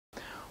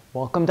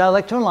Welcome to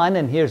Lecture Online,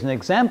 and here's an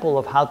example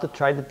of how to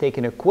try to take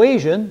an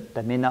equation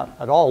that may not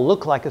at all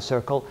look like a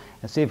circle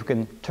and see if we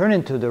can turn it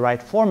into the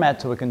right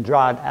format so we can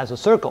draw it as a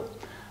circle.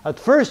 At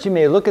first you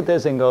may look at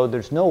this and go,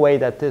 there's no way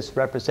that this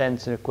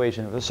represents an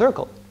equation of a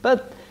circle.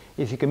 But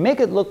if you can make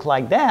it look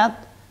like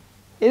that,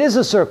 it is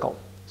a circle.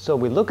 So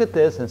we look at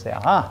this and say,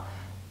 aha,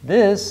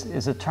 this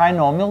is a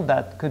trinomial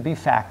that could be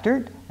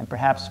factored and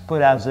perhaps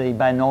put as a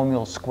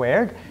binomial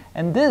squared.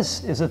 And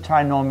this is a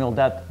trinomial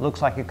that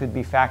looks like it could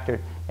be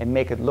factored and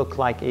make it look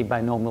like a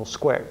binomial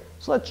squared.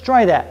 So let's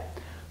try that.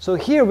 So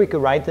here we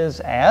could write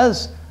this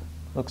as,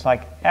 looks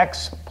like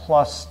x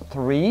plus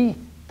 3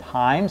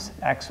 times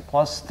x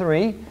plus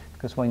 3,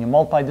 because when you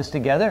multiply this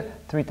together,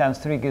 3 times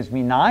 3 gives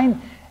me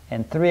 9,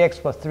 and 3x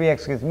plus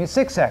 3x gives me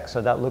 6x. So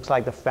that looks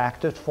like the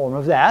factored form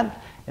of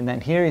that. And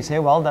then here you say,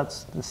 well,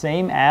 that's the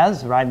same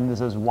as, writing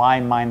this as y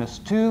minus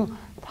 2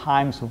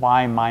 times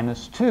y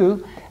minus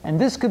 2.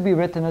 And this could be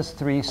written as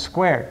 3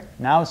 squared.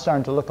 Now it's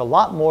starting to look a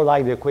lot more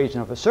like the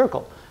equation of a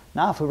circle.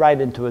 Now if we write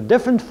it into a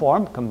different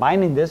form,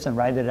 combining this and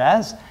write it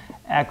as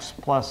x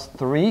plus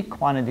 3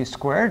 quantity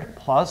squared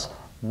plus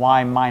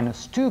y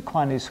minus 2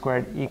 quantity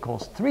squared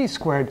equals 3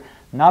 squared.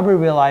 Now we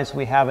realize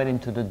we have it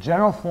into the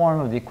general form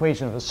of the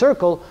equation of a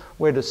circle,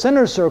 where the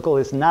center circle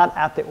is not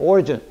at the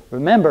origin.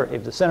 Remember,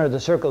 if the center of the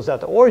circle is at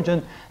the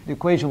origin, the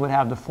equation would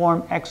have the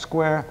form x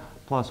squared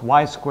plus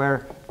y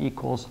squared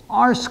equals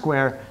r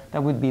squared.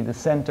 That would be the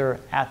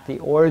center at the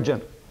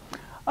origin.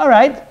 All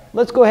right,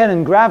 let's go ahead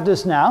and graph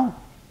this now.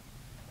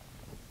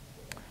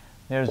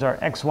 There's our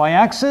xy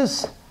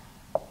axis,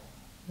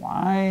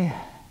 y,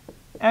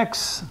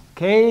 x,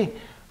 okay.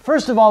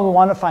 First of all, we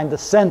want to find the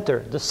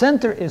center. The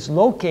center is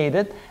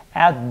located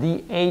at the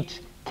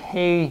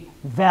hk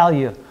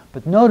value.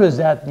 But notice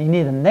that you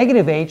need a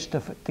negative h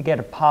to get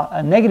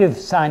a negative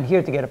sign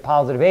here to get a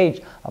positive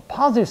h. A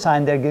positive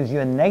sign there gives you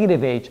a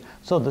negative h.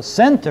 So the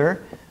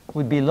center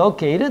would be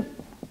located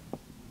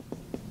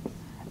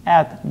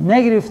at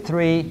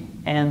 -3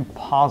 and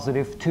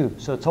 +2.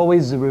 So it's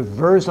always the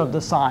reverse of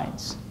the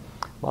signs.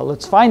 Well,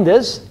 let's find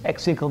this.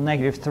 X equals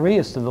 -3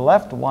 is to the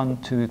left, 1,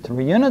 2,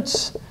 3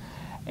 units.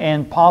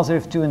 And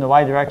 +2 in the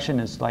y direction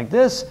is like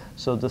this.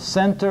 So the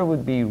center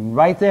would be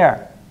right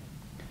there.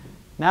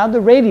 Now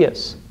the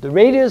radius. The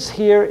radius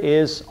here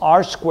is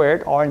r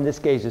squared. R in this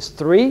case is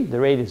 3. The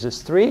radius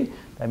is 3.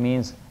 That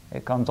means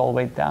it comes all the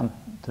way down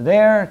to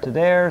there, to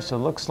there. So it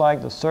looks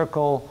like the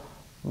circle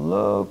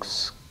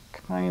looks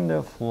kind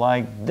of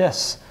like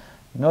this.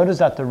 Notice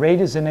that the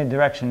radius in a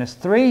direction is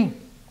 3.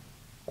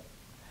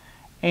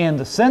 And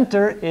the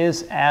center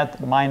is at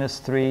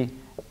 -3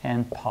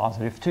 and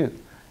 +2.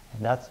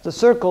 And that's the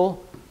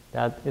circle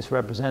that is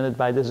represented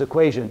by this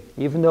equation.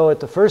 Even though at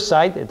the first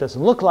sight it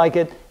doesn't look like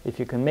it, if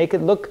you can make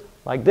it look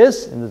like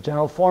this in the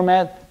general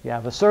format, you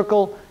have a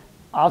circle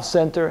off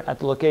center at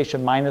the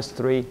location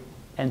 -3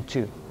 and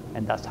 2.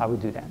 And that's how we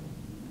do that.